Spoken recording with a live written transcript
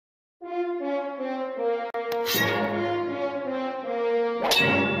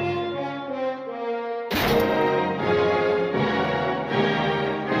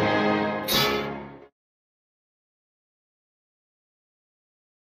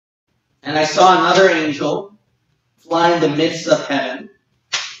And I saw another angel fly in the midst of heaven.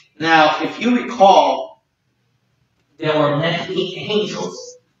 Now, if you recall, there were many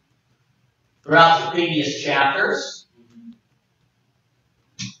angels throughout the previous chapters.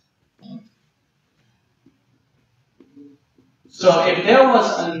 So if there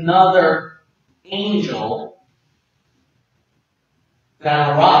was another angel that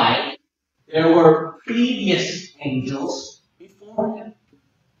arrived, there were previous angels before him.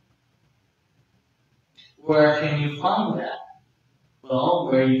 Where can you find that? Well,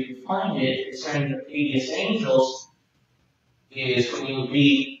 where you can find it concerning the previous angels is when you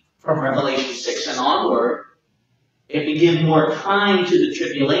read from Revelation 6 and onward. If you give more time to the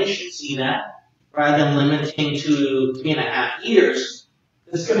tribulation, see that? Rather than limiting to 3.5 years,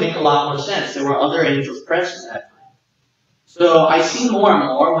 this could make a lot more sense. There were other angels present at that time. So I see more and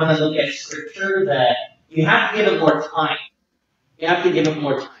more when I look at Scripture that you have to give it more time. You have to give it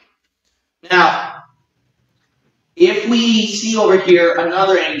more time. Now, if we see over here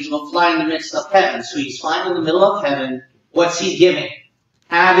another angel flying in the midst of heaven, so he's flying in the middle of heaven, what's he giving?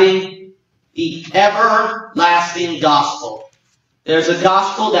 Having the everlasting gospel. There's a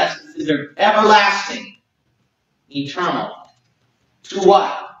gospel that's considered everlasting, eternal. To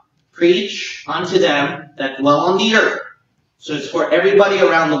what? Preach unto them that dwell on the earth. So it's for everybody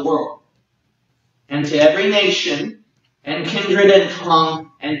around the world. And to every nation, and kindred, and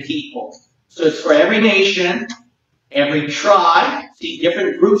tongue, and people. So it's for every nation, every tribe, see,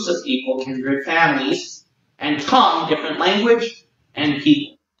 different groups of people, kindred families, and tongue, different language, and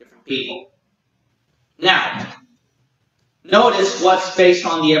people, different people. Now, notice what's based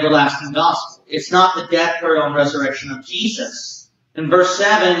on the everlasting gospel. It's not the death, burial, and resurrection of Jesus. In verse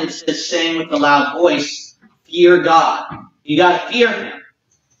 7, it says, saying with a loud voice, fear God. You got to fear him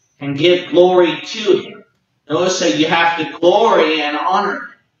and give glory to him. Notice that you have to glory and honor him.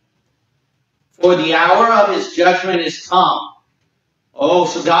 For the hour of his judgment is come. Oh,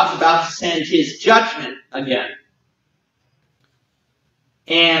 so God's about to send his judgment again.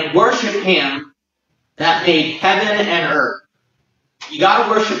 And worship him that made heaven and earth. You got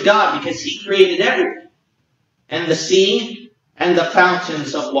to worship God because he created everything. And the sea and the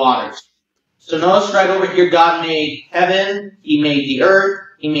fountains of waters. So notice right over here, God made heaven, he made the earth,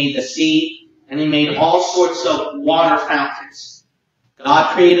 he made the sea, and he made all sorts of water fountains.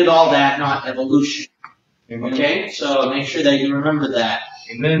 God created all that, not evolution. Amen. Okay? So make sure that you remember that.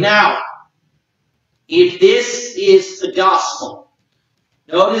 Amen. Now, if this is the gospel,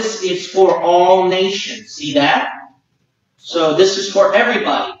 notice it's for all nations. See that? So this is for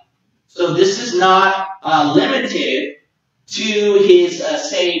everybody. So this is not limited to his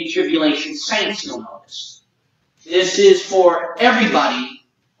saved tribulation saints, you'll notice. This is for everybody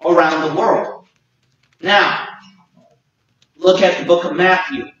around the world. Now, look at the book of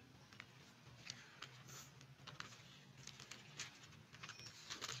Matthew.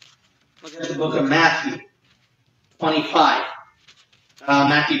 Look at the book of Matthew 25.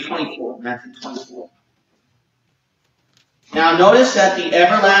 Matthew 24. Matthew 24. Now notice that the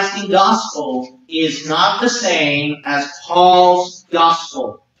everlasting gospel is not the same as Paul's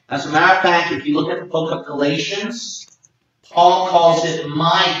gospel. As a matter of fact, if you look at the book of Galatians, Paul calls it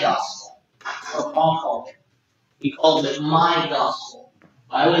my gospel. That's what Paul called it. He calls it my gospel.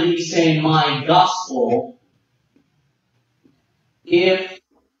 Why would he say my gospel if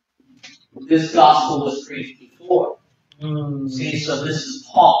this gospel was preached before? See, so this is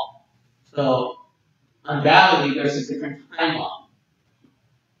Paul. So undoubtedly, there's a different timeline.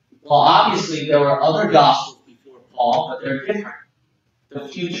 Well, obviously, there were other gospels before Paul, but they're different. The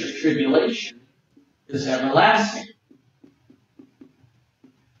future tribulation is everlasting.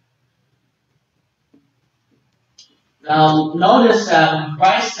 Now, notice that when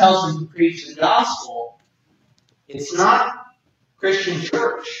Christ tells them to preach the gospel, it's not Christian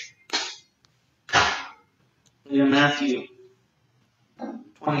church. Look at Matthew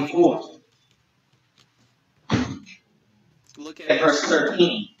 24. Look at verse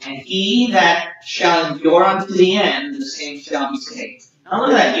 13. And he that shall endure unto the end, the same shall be saved. Now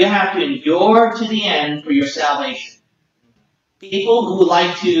look at that. You have to endure to the end for your salvation. People who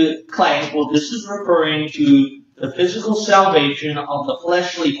like to claim, well, this is referring to the physical salvation of the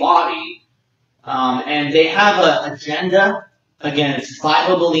fleshly body, and they have an agenda. Again, it's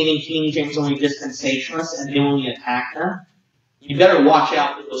Bible-believing King James only dispensationalists, and they only attack them. You better watch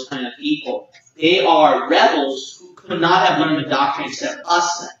out for those kind of people. They are rebels who could not have learned the doctrine except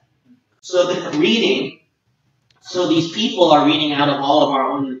us then. So they're reading. So these people are reading out of all of our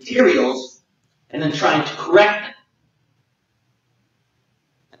own materials and then trying to correct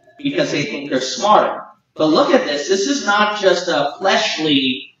them because they think they're smarter. But look at this. This is not just a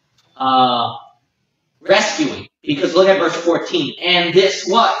fleshly rescuing. Because look at verse 14. And this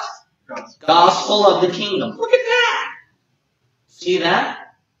what? Gospel of the kingdom. Look at that. See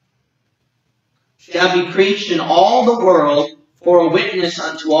that? Shall be preached in all the world for a witness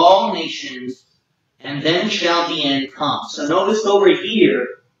unto all nations, and then shall the end come. So notice over here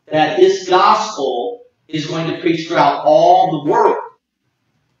that this gospel is going to preach throughout all the world.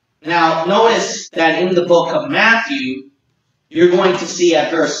 Now, notice that in the book of Matthew, you're going to see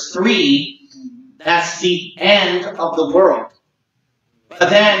at verse 3, that's the end of the world. But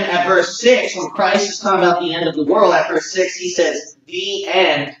then at verse 6, when Christ is talking about the end of the world, at verse 6, he says, the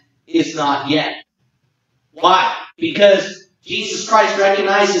end is not yet. Why? Because Jesus Christ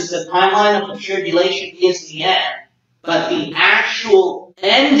recognizes the timeline of the tribulation is the end. But the actual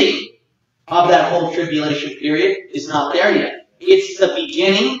ending of that whole tribulation period is not there yet. It's the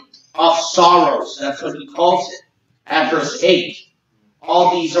beginning of sorrows. That's what he calls it. At verse 8,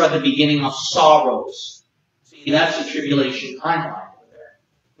 all these are the beginning of sorrows. See, that's the tribulation timeline over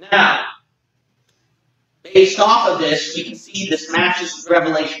there. Now, based off of this, we can see this matches with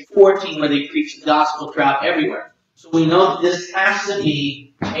Revelation 14 where they preach the gospel throughout everywhere. So we know that this has to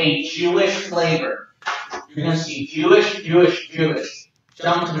be a Jewish flavor. You're going to see Jewish, Jewish, Jewish.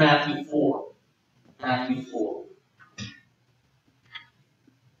 Jump to Matthew 4. Matthew 4.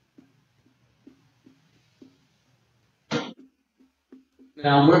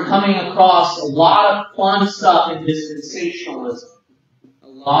 Now, we're coming across a lot of fun stuff in dispensationalism. A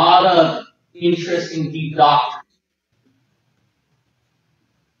lot of interesting deep doctrines.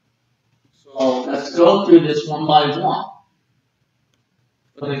 So, let's go through this one by one.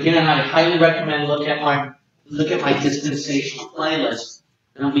 But again, I highly recommend look at my dispensational playlist,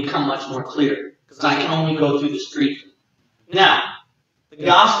 and it'll become much more clear. Because I can only go through this briefly. Now, the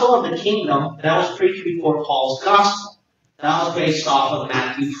gospel of the kingdom, that was preached before Paul's gospel. That was based off of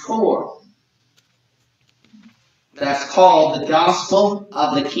Matthew 4. That's called the gospel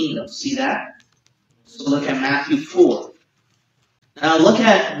of the kingdom. See that? So look at Matthew 4. Now look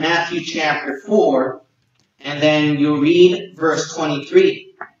at Matthew chapter 4, and then you read verse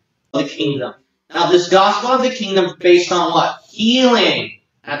 23. The kingdom. Now this gospel of the kingdom is based on what? Healing.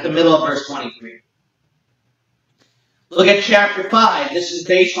 At the middle of verse 23. Look at chapter 5. This is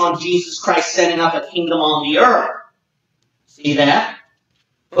based on Jesus Christ setting up a kingdom on the earth. See that?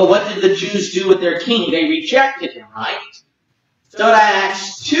 But what did the Jews do with their king? They rejected him, right? So in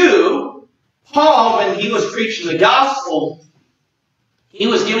Acts 2, Paul, when he was preaching the gospel, he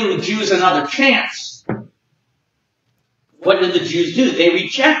was giving the Jews another chance. What did the Jews do? They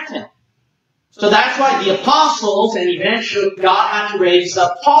rejected him. So that's why the apostles, and eventually God had to raise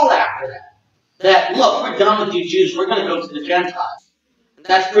up Paul after that. That, look, we're done with you Jews, we're going to go to the Gentiles. And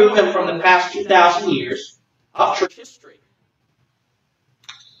that's proven from the past 2,000 years of church history.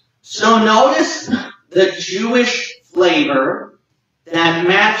 So notice the Jewish flavor that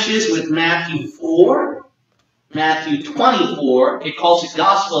matches with Matthew 4, Matthew 24, it calls it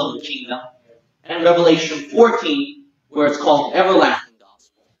gospel of the kingdom, and Revelation 14, where it's called everlasting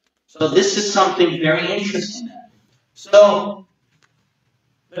gospel. So this is something very interesting. So,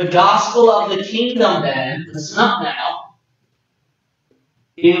 the gospel of the kingdom then, listen up now,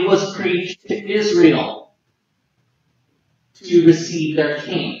 it was preached to Israel to receive their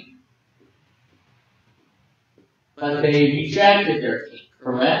king. But they rejected their king,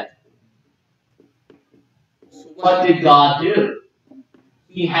 correct? So what did God do?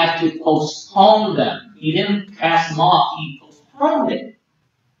 He had to postpone them. He didn't cast them off, he postponed it.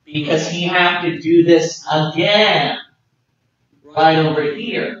 Because he had to do this again. Right over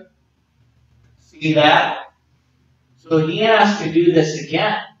here. See that? So he has to do this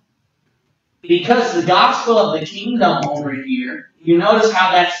again. Because the gospel of the kingdom over here, you notice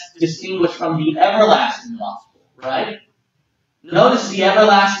how that's distinguished from the everlasting gospel. Right? Notice the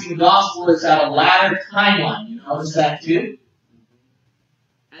everlasting gospel is at a latter timeline. You notice that too?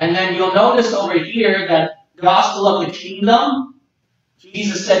 And then you'll notice over here that gospel of the kingdom,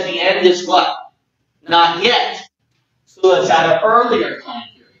 Jesus said the end is what? Not yet. So it's at an earlier time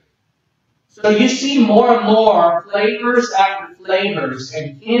period. So you see more and more flavors after flavors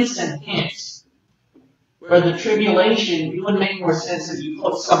and hints where the tribulation, it would make more sense if you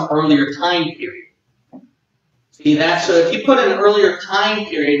put some earlier time period. See that? So if you put an earlier time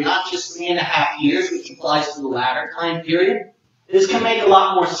period, not just 3.5 years, which applies to the latter time period, this can make a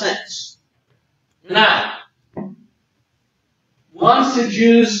lot more sense. Now, once the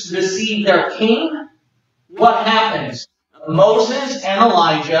Jews receive their king, what happens? Moses and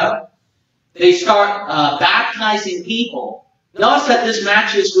Elijah, they start baptizing people. Notice that this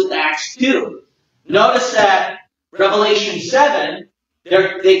matches with Acts 2. Notice that Revelation 7,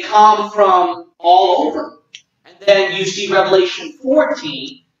 They come from all over. And then you see Revelation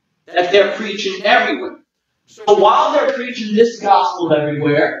 14, that they're preaching everywhere. So while they're preaching this gospel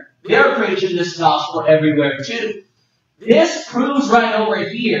everywhere, they're preaching this gospel everywhere too. This proves right over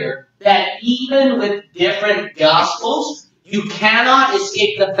here that even with different gospels, you cannot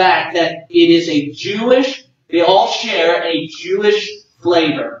escape the fact that it is a Jewish, they all share a Jewish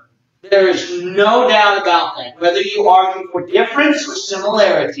flavor. There is no doubt about that. Whether you argue for difference or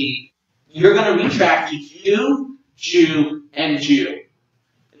similarity, you're going to retract to Jew, Jew, and Jew.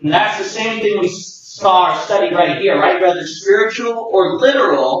 And that's the same thing we saw our study right here, right? Whether spiritual or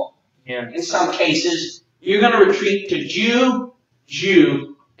literal, in some cases, you're going to retreat to Jew,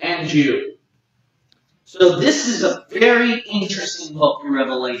 Jew, and Jew. So this is a very interesting book in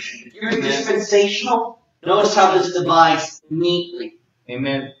Revelation. If you're dispensational, notice how this divides neatly.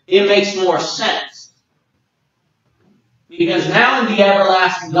 Amen. It makes more sense. Because now in the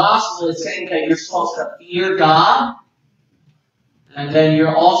everlasting gospel, it's saying that you're supposed to fear God, and then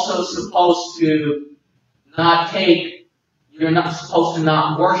you're also supposed to you're not supposed to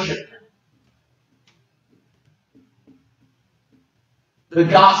not worship Him. The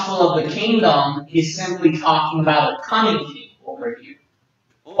gospel of the kingdom is simply talking about a coming king over here.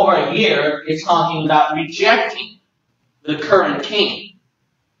 Over here, it's talking about rejecting the current king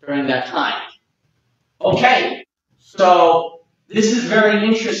during that time. Okay, so this is very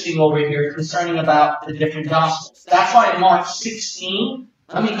interesting over here concerning about the different gospels. That's why in Mark 16,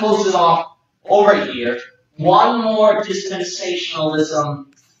 let me close it off over here. One more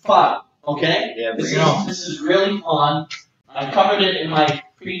dispensationalism fun, okay? Yeah, This is really fun. I covered it in my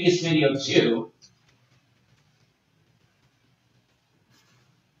previous video too.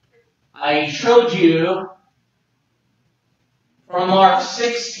 I showed you from Mark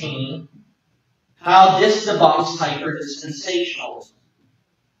 16 how this debunks hyper-dispensationalism.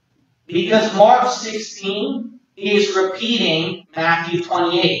 Because Mark 16 is repeating Matthew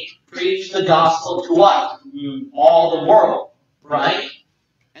 28. Preach the gospel to what? All the world, right?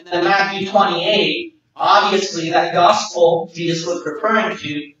 And then Matthew 28, obviously that gospel Jesus was referring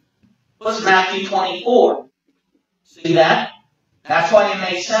to was Matthew 24. See that? That's why it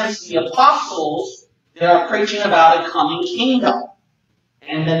makes sense. The apostles, they are preaching about a coming kingdom.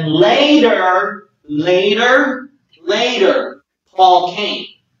 And then later, Paul came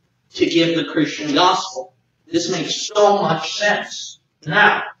to give the Christian gospel. This makes so much sense.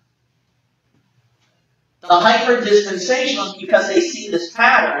 Now, the hyper-dispensationalists, because they see this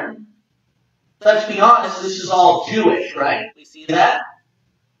pattern, let's be honest, this is all Jewish, right? We see that?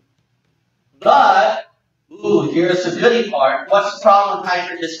 But, here's the goody part. What's the problem with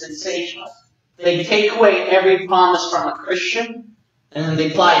hyper-dispensationalists? They take away every promise from a Christian, and then they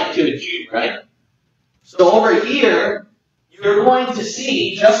apply it to a Jew, right? So over here, you're going to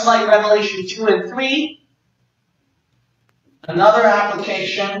see, just like Revelation 2 and 3, another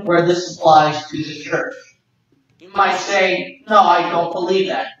application where this applies to the church. You might say, no, I don't believe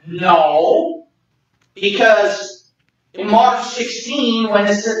that. No, because in Mark 16, when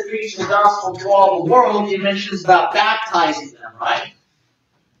it says preach the gospel to all the world, it mentions about baptizing them, right?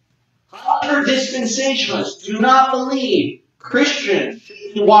 Hyper-dispensationalists do not believe Christians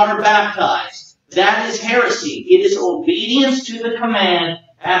should be water baptized. That is heresy. It is obedience to the command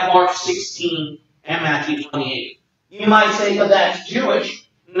at Mark 16 and Matthew 28. You might say, but that's Jewish.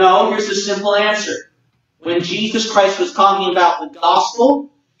 No, here's a simple answer. When Jesus Christ was talking about the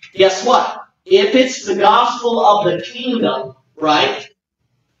gospel, guess what? If it's the gospel of the kingdom, right?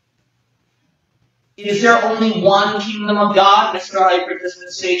 Is there only one kingdom of God, Mr.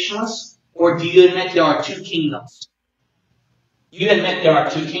 Hyper-Dispensationalist? Or do you admit there are two kingdoms? You admit there are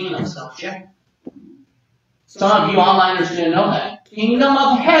two kingdoms, don't you? Some of you onliners didn't know that. Kingdom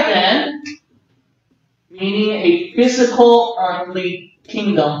of heaven, meaning a physical earthly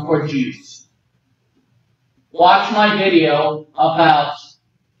kingdom for Jews. Watch my video about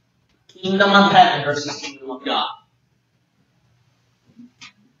kingdom of heaven versus kingdom of God.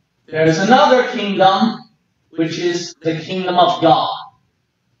 There's another kingdom, which is the kingdom of God.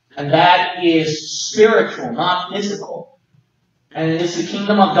 And that is spiritual, not physical. And is the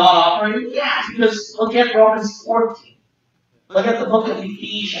kingdom of God operating? Yeah, because look at Romans 14. Look at the book of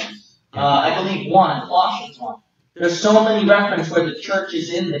Ephesians. I believe 1 and Colossians 1. There's so many references where the church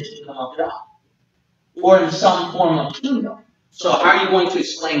is in the kingdom of God. Or in some form of kingdom. So how are you going to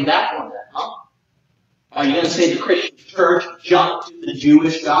explain that one then, huh? Are you going to say the Christian church jumped to the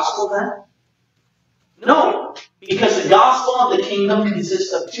Jewish gospel then? No, because the gospel of the kingdom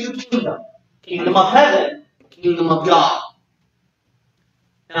consists of two kingdoms. Kingdom of heaven, kingdom of God.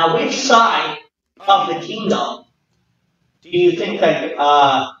 Now which side of the kingdom do you think that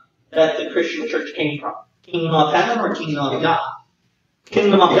that the Christian church came from? Kingdom of heaven or kingdom of God?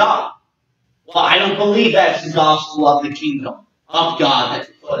 Kingdom of God. Well, I don't believe that's the gospel of the kingdom of God that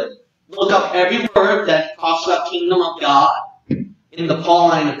you put it. Look up every word that talks about kingdom of God in the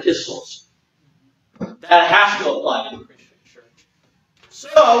Pauline epistles. That has to apply to the Christian church.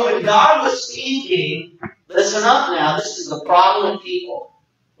 So, when God was speaking, listen up now, this is the problem with people.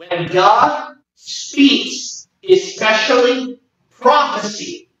 When God speaks, especially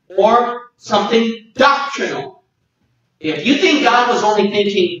prophecy or something doctrinal, if you think God was only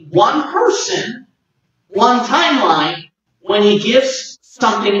thinking one person, one timeline, when He gives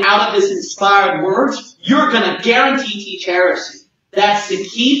something out of His inspired words, you're going to guarantee teach heresy. That's the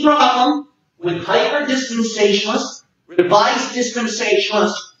key problem with hyper-dispensationalists, revised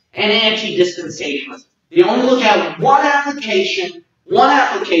dispensationalists, and anti-dispensationalists. They only look at one application,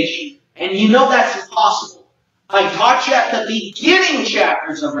 and you know that's impossible. I taught you at the beginning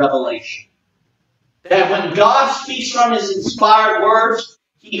chapters of Revelation that when God speaks from His inspired words,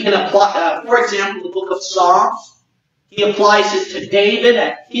 He can apply, for example, the book of Psalms. He applies it to David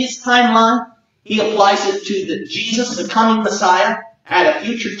at his timeline. He applies it to Jesus, the coming Messiah, at a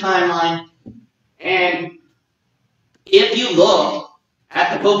future timeline. And if you look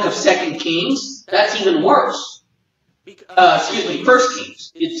at the book of 2 Kings, that's even worse. First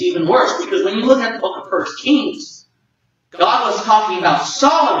Kings. It's even worse because when you look at the book of 1 Kings, God was talking about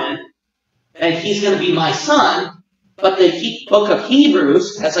Solomon, and he's going to be my son. But the book of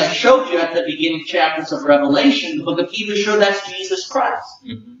Hebrews, as I showed you at the beginning chapters of Revelation, the book of Hebrews shows that's Jesus Christ.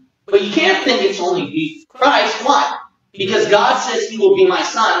 Mm-hmm. But you can't think it's only Jesus Christ. Why? Because God says He will be my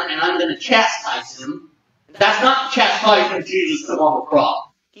son, and I'm going to chastise him. That's not chastising Jesus on the cross.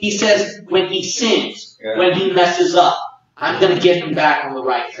 He says when he sins, when he messes up, I'm going to get him back on the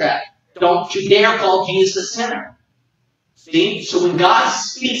right track. Don't you dare call Jesus a sinner. See? So when God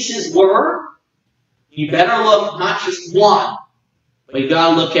speaks His word, you better look not just one, but you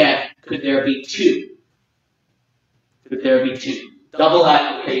got to look at, could there be two? Could there be two? Double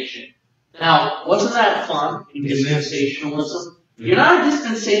application. Now, wasn't that fun in dispensationalism? If you're not a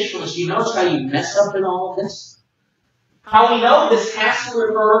dispensationalist, you notice how you mess up in all of this? How we know this has to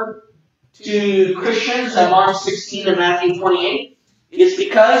refer to Christians at Mark 16 and Matthew 28 is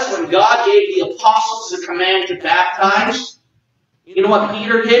because when God gave the apostles the command to baptize, you know what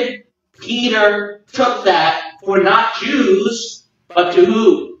Peter did? Peter took that for not Jews, but to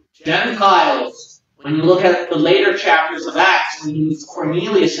who? Gentiles. When you look at the later chapters of Acts, when you meet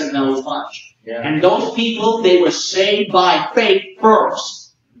Cornelius and those bunch. Yeah. And those people, they were saved by faith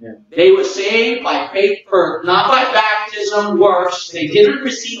first. Yeah. They were saved by faith first, not by baptism works. They didn't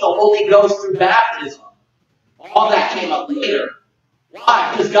receive the Holy Ghost through baptism. All that came up later.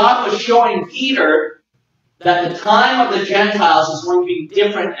 Why? Because God was showing Peter that the time of the Gentiles is going to be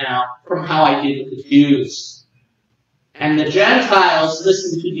different now from how I did with the Jews. And the Gentiles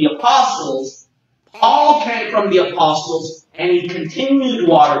listened to the apostles. Paul came from the apostles, and he continued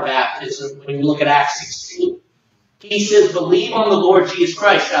water baptism when you look at Acts 16. He says, believe on the Lord Jesus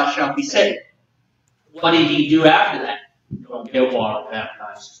Christ, thou shalt be saved. What did he do after that? Don't get water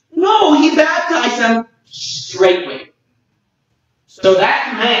baptized. No, he baptized them straightway. So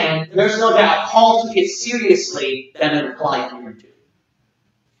that command, there's no doubt, Paul took it seriously that it applied to him too.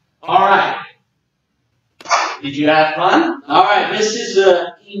 Alright. Did you have fun? Alright, this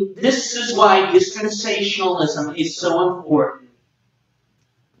is why dispensationalism is so important.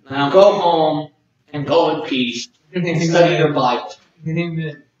 Now go home and go in peace and study your Bible.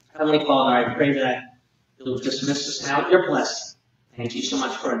 Amen. Heavenly Father, I pray that you'll dismiss us now with your blessing. Thank you so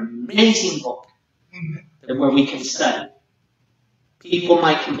much for an amazing book where we can study. People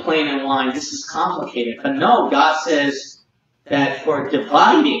might complain and whine, this is complicated. But no, God says that for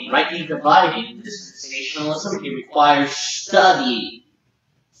dividing, rightly dividing dispensationalism, it requires study.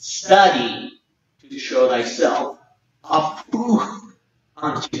 Study to show thyself approved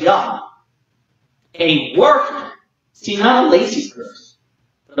unto God. A workman, see, not a lazy person,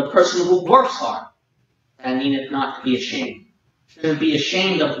 but a person who works hard, and needeth not to be ashamed. Shouldn't be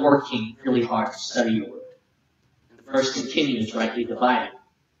ashamed of working really hard to study your word. Verse continues, rightly divided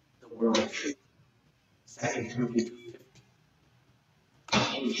the word of truth. 2 Timothy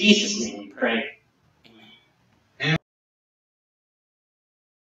 2:15. In Jesus' name we pray.